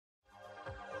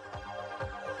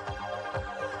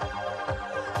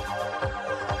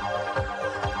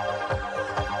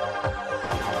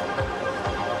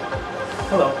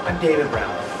David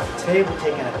Brown. Today we're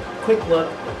taking a quick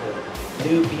look at the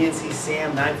new BNC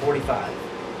SAM 945.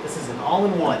 This is an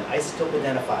all-in-one isotope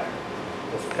identifier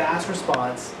with fast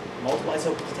response, multiple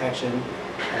isotope detection,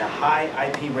 and a high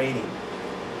IP rating.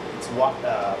 It's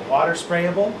water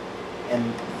sprayable,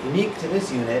 and unique to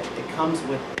this unit, it comes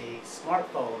with a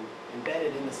smartphone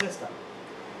embedded in the system.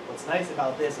 What's nice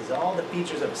about this is all the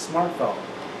features of a smartphone: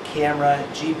 camera,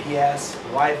 GPS,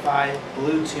 Wi-Fi,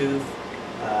 Bluetooth,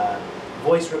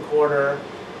 voice recorder,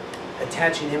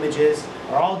 attaching images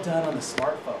are all done on the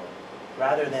smartphone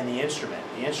rather than the instrument.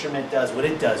 The instrument does what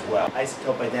it does well: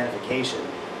 isotope identification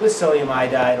with sodium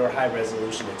iodide or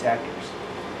high-resolution detectors.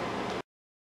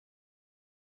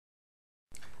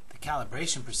 The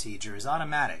calibration procedure is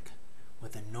automatic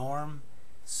with a norm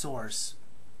source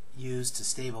used to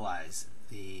stabilize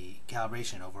the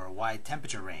calibration over a wide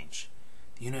temperature range.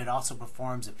 The unit also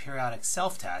performs a periodic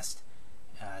self-test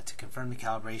to confirm the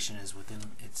calibration is within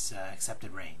its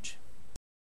accepted range.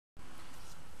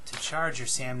 To charge your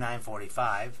SAM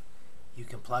 945, you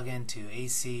can plug into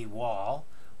AC wall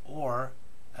or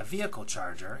a vehicle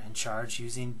charger and charge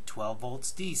using 12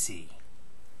 volts DC.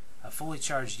 A fully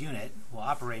charged unit will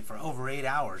operate for over 8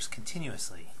 hours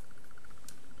continuously.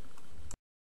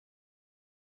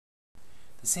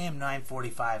 The SAM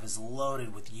 945 is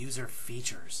loaded with user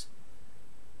features.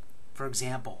 For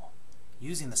example,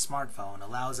 using the smartphone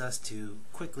allows us to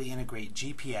quickly integrate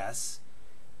GPS,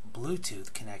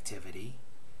 Bluetooth connectivity,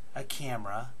 a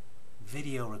camera,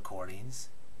 video recordings,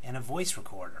 and a voice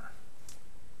recorder.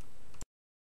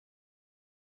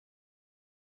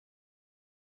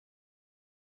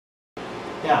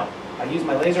 Now, I use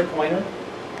my laser pointer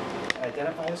to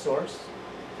identify a source,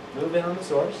 move in on the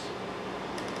source,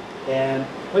 and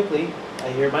quickly I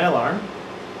hear my alarm.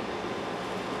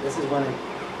 This is when I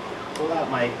pull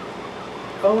out my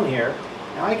phone here.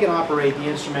 Now I can operate the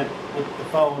instrument with the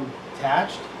phone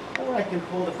attached, or I can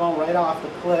pull the phone right off the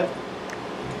clip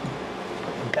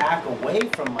and back away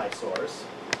from my source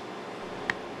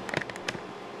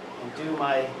and do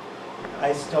my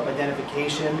isotope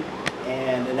identification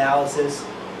and analysis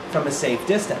from a safe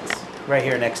distance right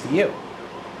here next to you.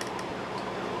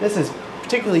 This is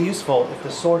particularly useful if the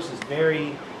source is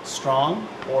very strong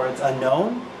or it's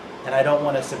unknown and I don't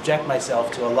want to subject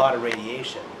myself to a lot of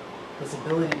radiation. This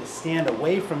ability to stand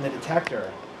away from the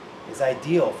detector is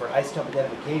ideal for isotope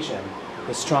identification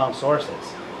with strong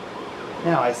sources.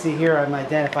 Now I see here I'm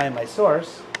identifying my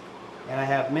source, and I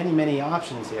have many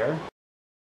options here.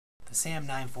 The SAM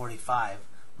 945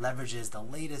 leverages the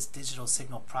latest digital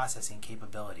signal processing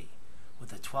capability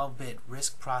with a 12-bit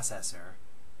RISC processor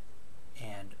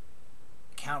and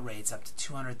count rates up to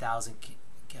 200,000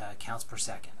 counts per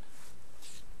second.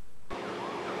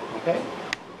 Okay,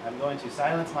 I'm going to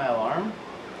silence my alarm,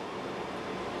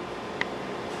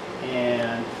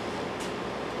 and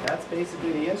that's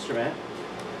basically the instrument.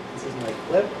 This is my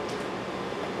clip.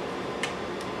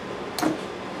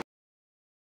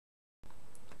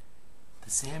 The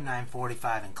SAM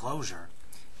 945 enclosure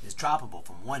is droppable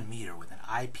from 1 meter with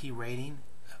an IP rating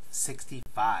of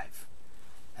 65.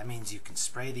 That means you can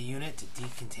spray the unit to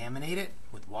decontaminate it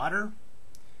with water,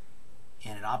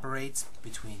 and it operates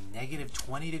between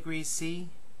 -20 degrees C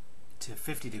to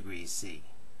 50 degrees C.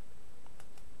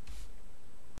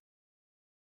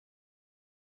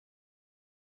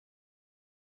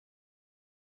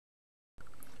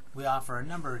 We offer a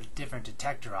number of different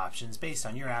detector options based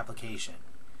on your application: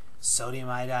 sodium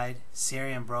iodide,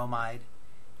 cerium bromide,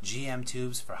 GM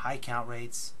tubes for high count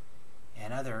rates,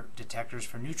 and other detectors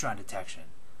for neutron detection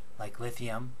like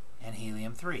lithium and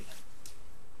helium-3.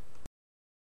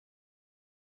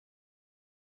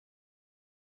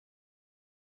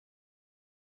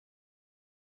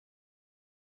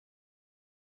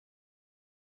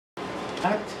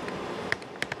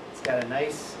 It's got a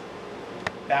nice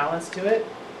balance to it.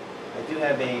 I do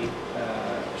have a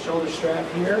shoulder strap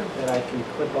here that I can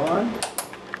clip on.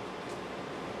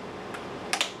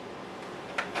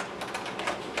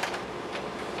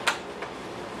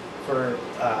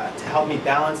 To help me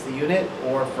balance the unit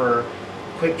or for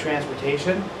quick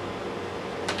transportation.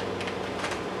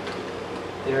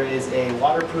 There is a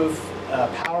waterproof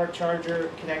power charger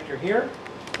connector here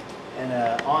and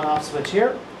an on-off switch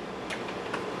here.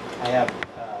 I have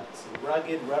some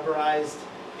rugged rubberized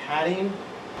padding,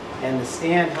 and the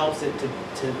stand helps it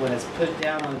to when it's put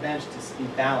down on the bench to be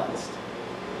balanced.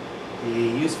 The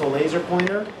useful laser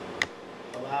pointer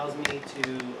allows me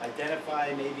to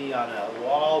identify maybe on a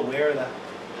wall where the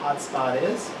hot spot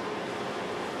is.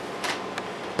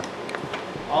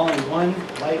 All in one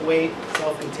lightweight,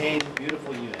 self-contained,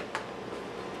 beautiful unit.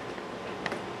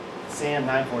 SAM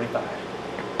 945.